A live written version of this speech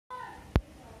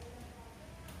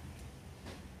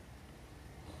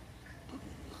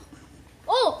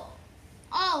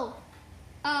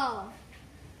Oh,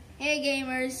 hey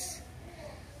gamers.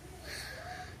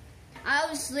 I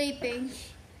was sleeping.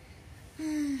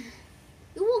 You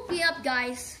woke me up,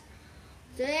 guys.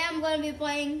 Today I'm going to be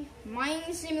playing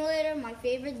Mining Simulator, my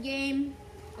favorite game.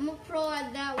 I'm a pro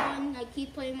at that one. I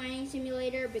keep playing Mining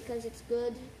Simulator because it's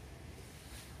good.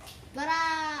 But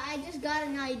I just got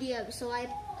an idea, so I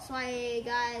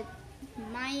got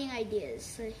mining ideas.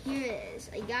 So here it is.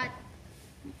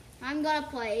 I'm gonna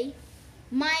play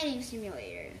Mining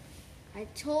Simulator. I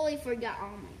totally forgot.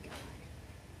 Oh my god.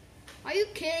 Are you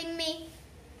kidding me?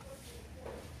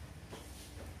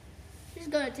 This is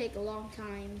gonna take a long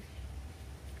time.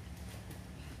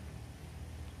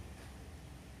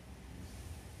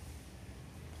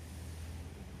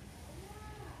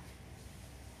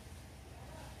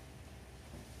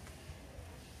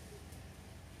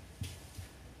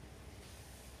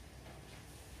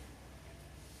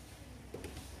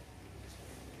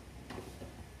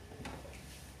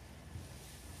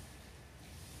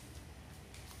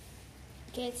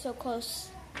 Okay, it's so close.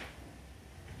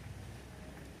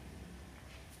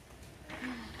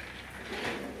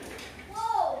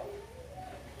 Whoa!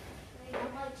 Wait,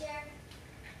 on my chair.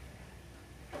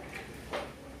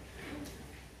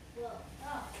 Whoa.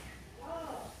 Oh.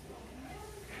 Oh.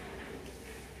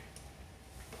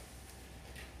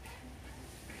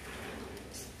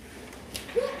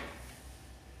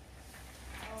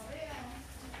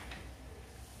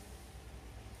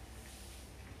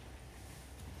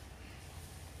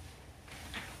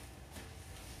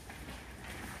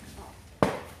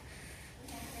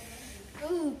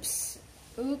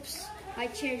 Oops, my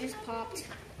chair just popped.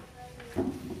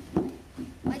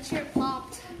 My chair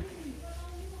popped.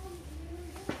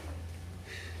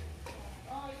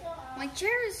 My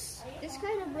chair is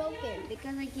kind of broken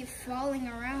because I keep falling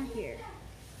around here.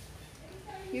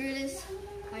 Here it is.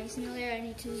 My simulator, I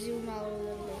need to zoom out a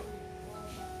little bit.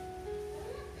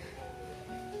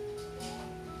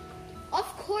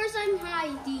 Of course I'm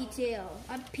high detail.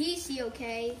 I'm PC,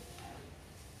 okay?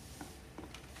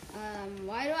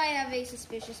 Why do I have a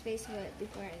suspicious face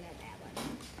before I got that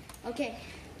one? Okay,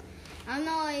 I'm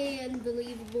not an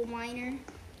unbelievable miner.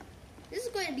 This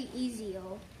is going to be easy,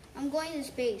 yo. I'm going to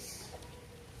space.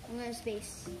 I'm going to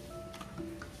space.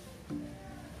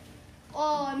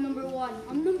 Oh, I'm number one.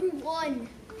 I'm number one.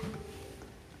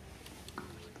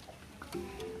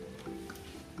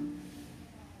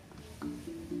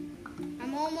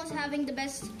 I'm almost having the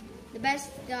best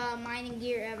mining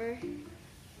gear ever.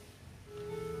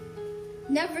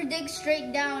 Never dig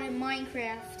straight down in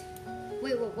Minecraft.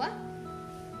 Wait, what?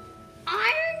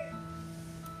 Iron?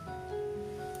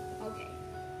 Okay.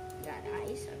 I got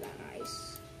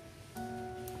ice.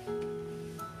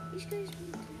 These guys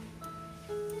want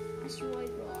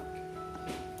asteroid rock.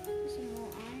 There's some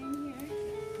more iron here.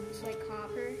 It's like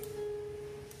copper.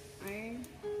 Iron.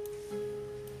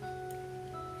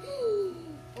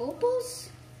 Opals?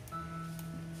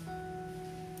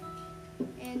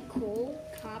 And coal,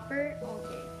 copper,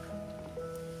 okay.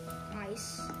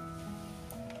 Ice.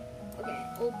 Okay,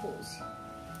 opals.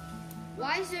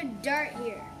 Why is there dirt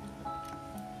here?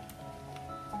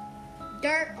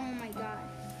 Dirt, oh my god.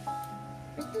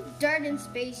 There's the dirt in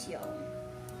space, yo.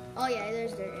 Oh yeah,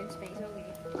 there's dirt in space,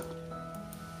 okay.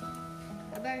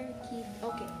 I better keep,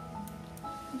 okay.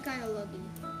 I'm kind of lucky.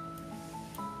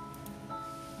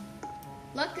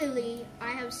 Luckily, I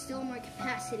have still more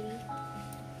capacity.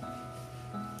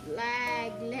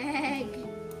 Lag. No, I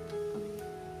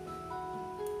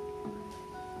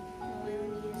don't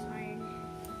need this iron.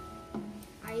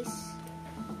 Ice.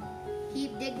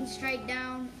 Keep digging straight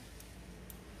down.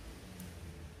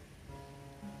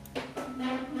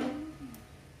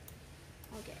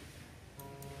 Okay.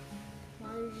 Why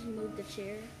don't you just move the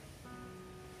chair?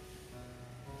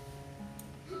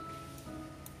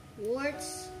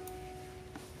 Warts.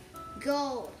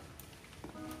 Gold.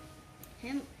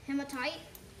 Hematite.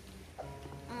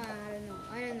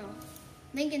 I don't know.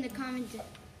 Link in the comments.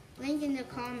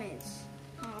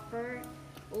 Copper,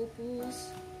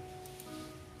 opals.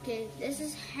 Okay, this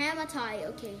is hematite.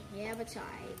 Okay,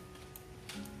 hematite.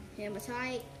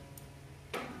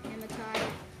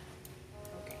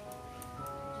 Okay.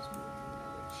 Just move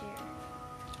another chair.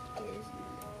 It is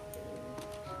another.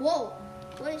 Whoa!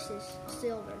 What is this?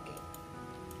 Silver. Okay.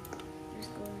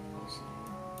 Just go on this side.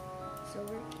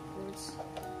 Silver. Quartz.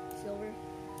 Silver.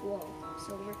 Whoa.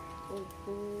 Silver,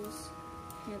 opals,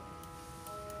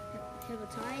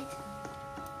 hematite,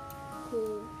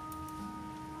 cool,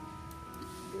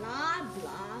 blah,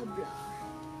 blah, blah.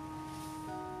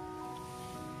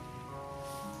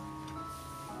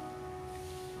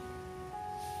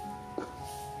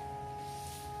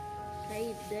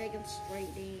 Keep digging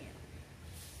straight in.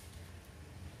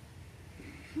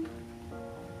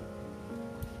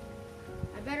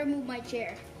 my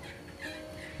chair.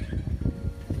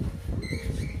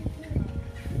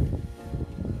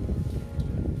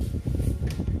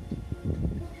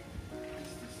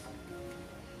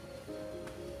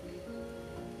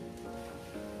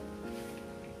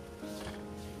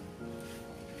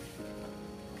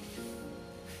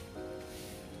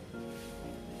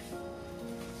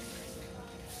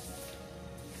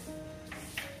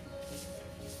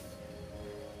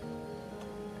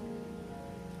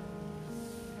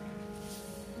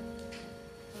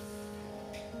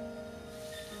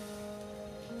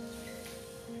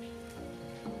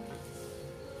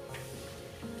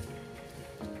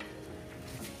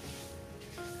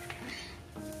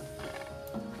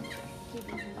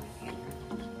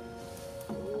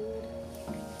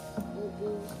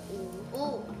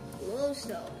 Oh,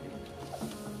 glowstone.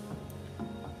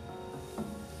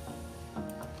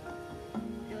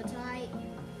 Hematite.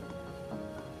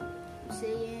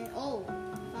 Obsidian. Oh,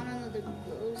 found another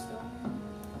glowstone.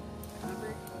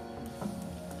 Copper.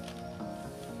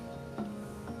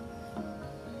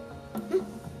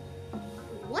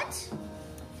 What?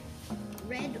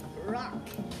 Red rock.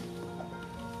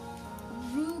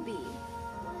 Ruby.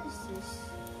 What is this?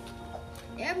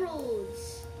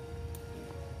 Emeralds.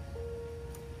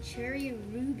 Cherry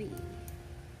ruby.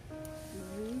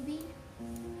 Ruby?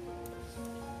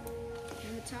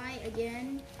 Hematite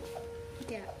again.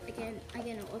 Okay,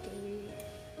 again, okay.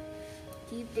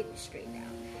 Keep digging straight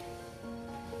down.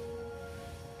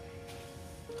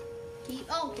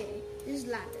 Oh, okay, this is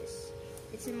lapis.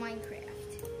 It's in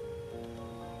Minecraft.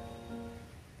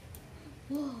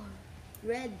 Whoa,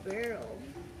 red barrel.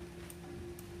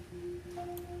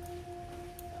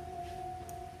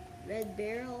 Red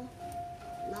barrel.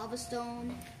 Lava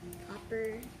stone,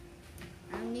 copper,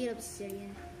 I don't need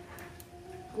obsidian,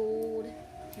 gold,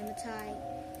 hematite,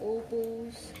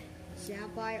 opals,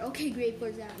 sapphire. Okay, great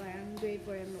for sapphire. I'm great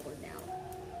for emerald now.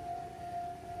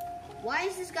 Why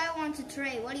does this guy want to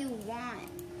trade? What do you want?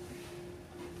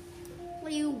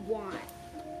 What do you want?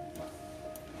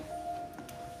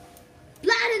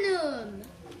 Platinum!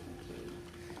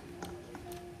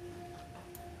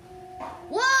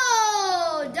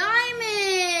 Whoa!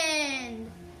 Diamond!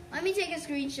 Let me take a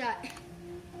screenshot.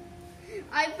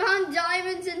 I found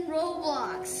diamonds in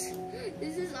Roblox.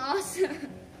 This is awesome.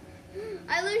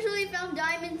 I literally found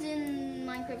diamonds in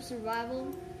Minecraft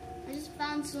Survival. I just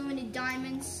found so many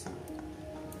diamonds.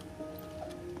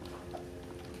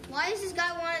 Why does this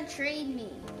guy want to trade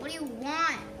me? What do you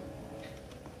want?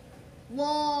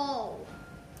 Whoa.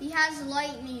 He has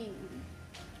lightning.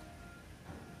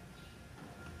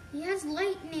 He has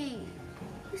lightning.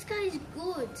 This guy is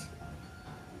good.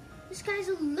 This guy's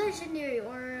a legendary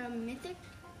or a mythic.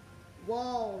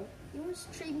 Whoa. You want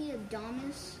to trade me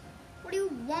Adonis? What do you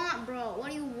want, bro?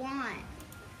 What do you want?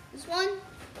 This one?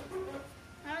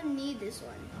 I don't need this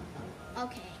one.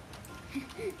 Okay.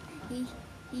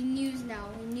 He knows now.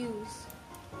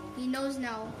 He knows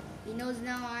now. He knows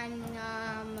now I'm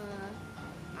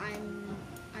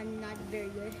not very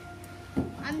good.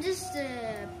 I'm just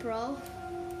a pro.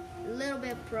 A little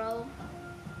bit pro.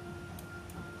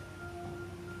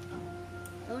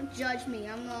 Don't judge me.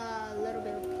 I'm a little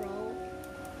bit of pro.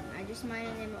 I just mined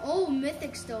an emerald. Oh,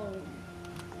 mythic stone.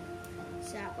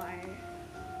 Sapphire.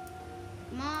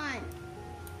 Come on.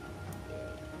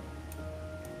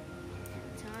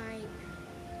 Type.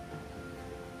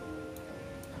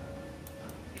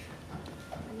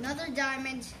 Another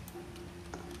diamond.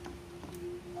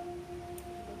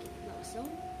 Okay, so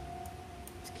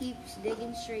let's keep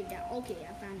digging straight down. Okay,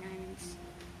 I found diamonds.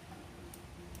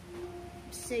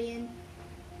 Obsidian.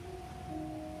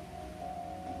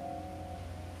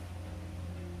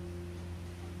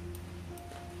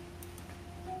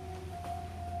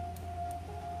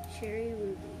 Cherry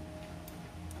ruby.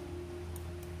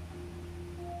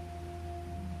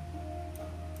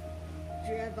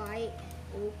 Dravite,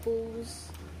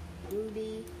 opals,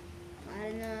 ruby,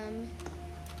 platinum,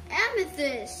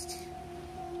 amethyst,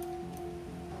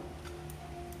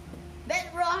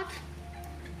 bedrock.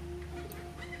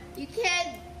 You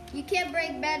can't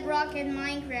break bedrock in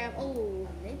Minecraft. Oh,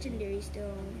 legendary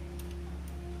stone.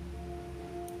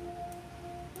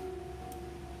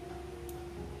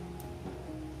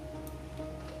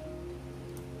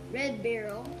 Red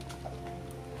barrel.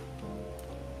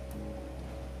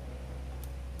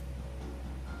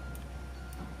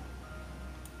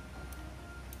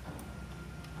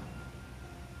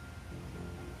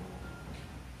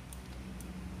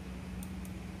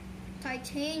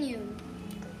 Titanium.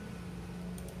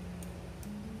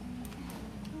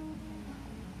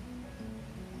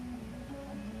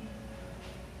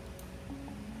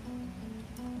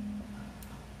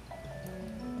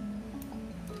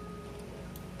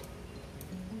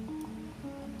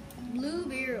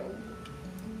 Beryl.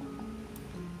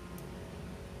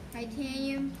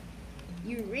 Titanium.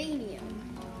 Uranium.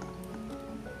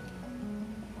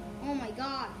 Oh my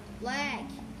god. Black.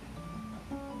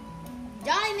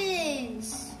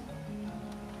 Diamonds.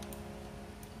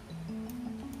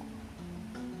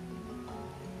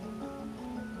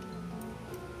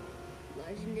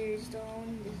 Legendary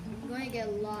stone. I'm going to get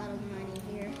a lot of money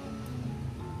here.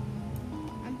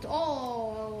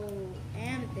 Oh,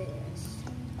 amethyst.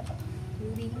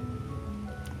 Ruby.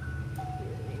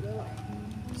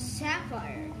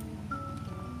 Sapphire.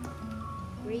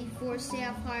 Grade 4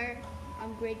 sapphire.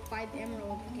 I'm grade 5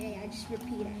 emerald. Okay, I just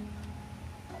repeat it.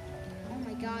 Oh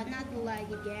my god, not the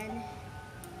lag again.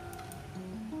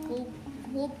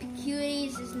 Hope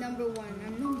Cuties is number 1.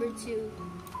 I'm number 2.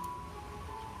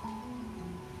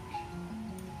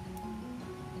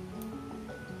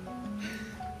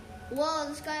 Whoa,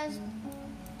 this guy's...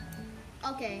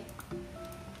 Okay.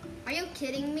 Are you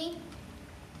kidding me?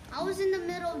 I was in the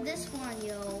middle of this one,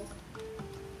 yo.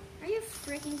 Are you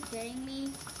freaking kidding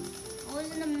me? I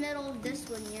was in the middle of this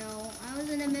one, yo. I was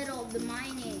in the middle of the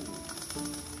mining.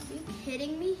 Are you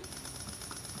kidding me?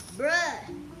 Bruh.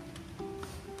 I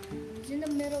was in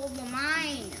the middle of the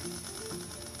mine.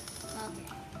 Okay,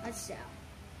 let's sell.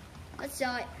 Let's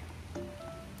sell it.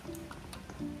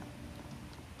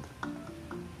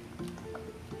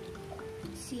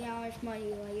 See how much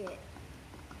money I get.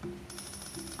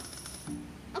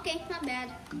 Okay, not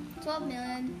bad. 12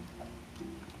 million.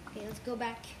 Okay, let's go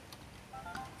back.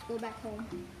 Let's go back home.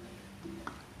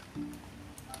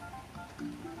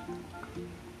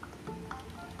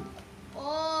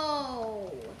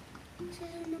 Oh, this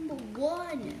is number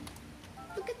 1.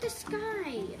 Look at the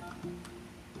sky.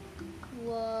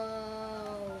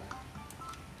 Whoa.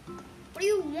 What do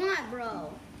you want,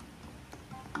 bro?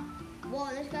 Whoa,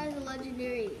 this guy's a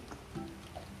legendary.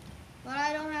 But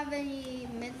I don't have any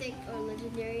mythic or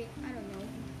legendary. I don't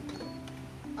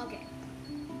know. Okay.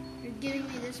 You're giving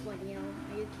me this one, yo.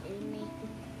 Are you kidding me?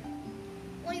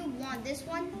 What do you want? This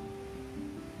one?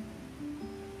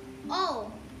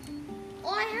 Oh.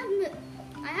 Oh,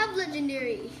 I have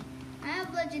legendary. I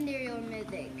have legendary or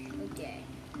mythic. Okay.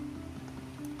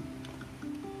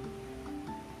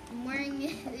 I'm wearing the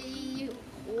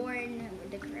horn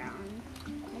with the crown.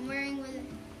 I'm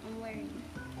wearing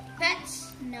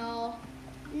pets? No.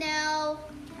 No.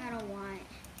 I don't want.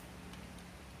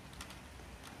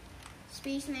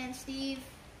 Spaceman Steve.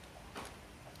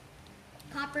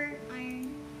 Copper,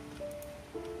 iron.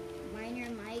 Miner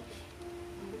Mike.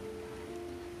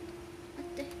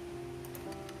 What the?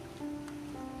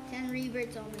 10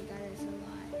 rebirths. Oh my god, that's a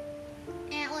lot.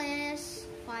 Atlas.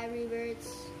 5 rebirths.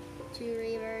 2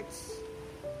 rebirths.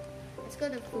 Let's go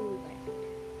to food.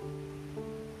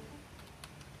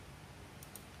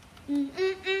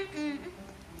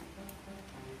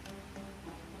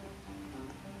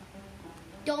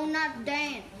 Donut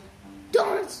Dan.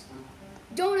 Donuts!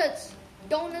 Donuts!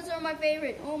 Donuts are my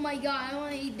favorite. Oh my god, I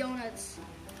want to eat donuts.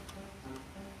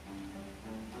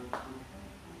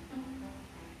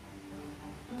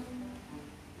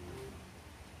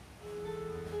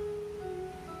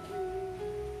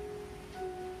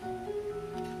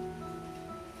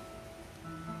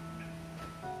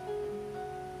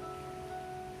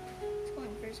 Let's go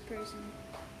in first person.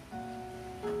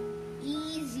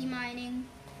 Easy mining.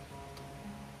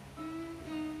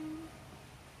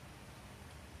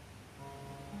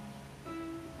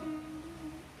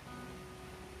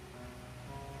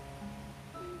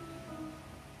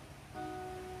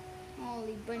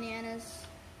 Holy bananas.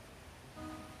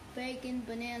 Bacon,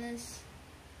 bananas.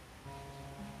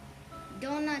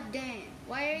 Donut Dan.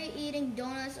 Why are you eating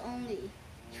donuts only?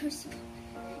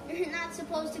 You're not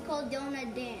supposed to call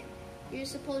Donut Dan. You're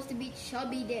supposed to be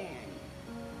Chubby Dan.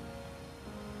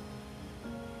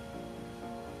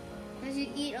 Because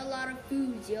you eat a lot of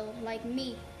foods, yo. Like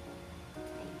me. I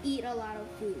eat a lot of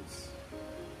foods.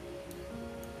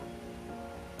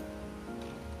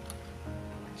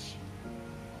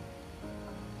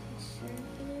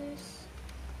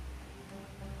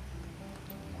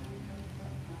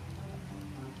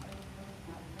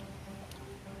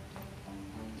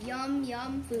 Yum,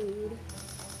 yum food.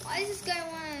 Why does this guy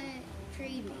want to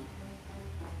trade me?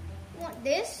 You want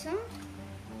this, huh?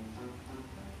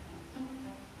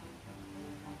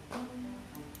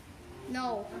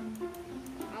 No.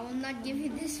 I will not give you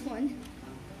this one.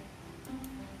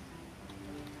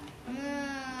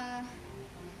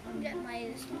 Get my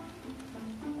this one.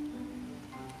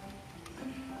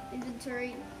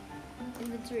 Inventory.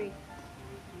 Inventory.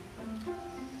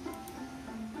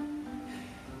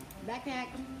 Backpack.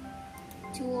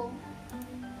 Tool.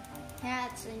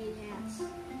 Hats. I need hats.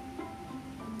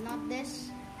 not this.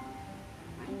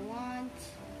 I want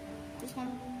this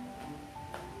one.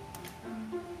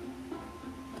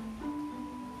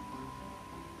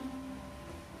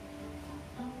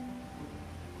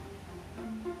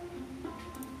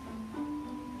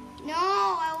 No,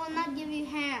 I will not give you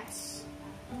hats.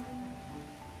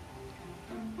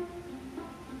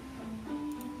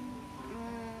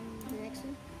 The next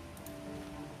one.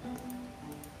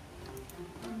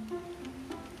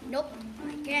 Nope,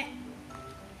 I can't.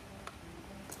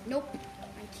 Nope,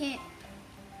 I can't.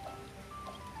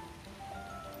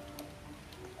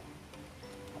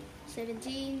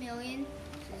 $17 million.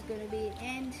 This is gonna be an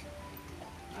end.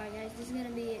 Alright guys, this is gonna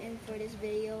be an end for this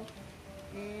video.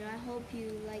 And I hope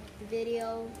you like the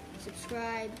video,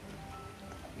 subscribe,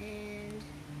 and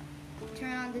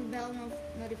turn on the bell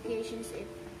notifications if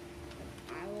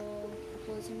I will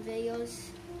upload some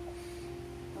videos.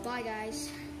 Bye guys.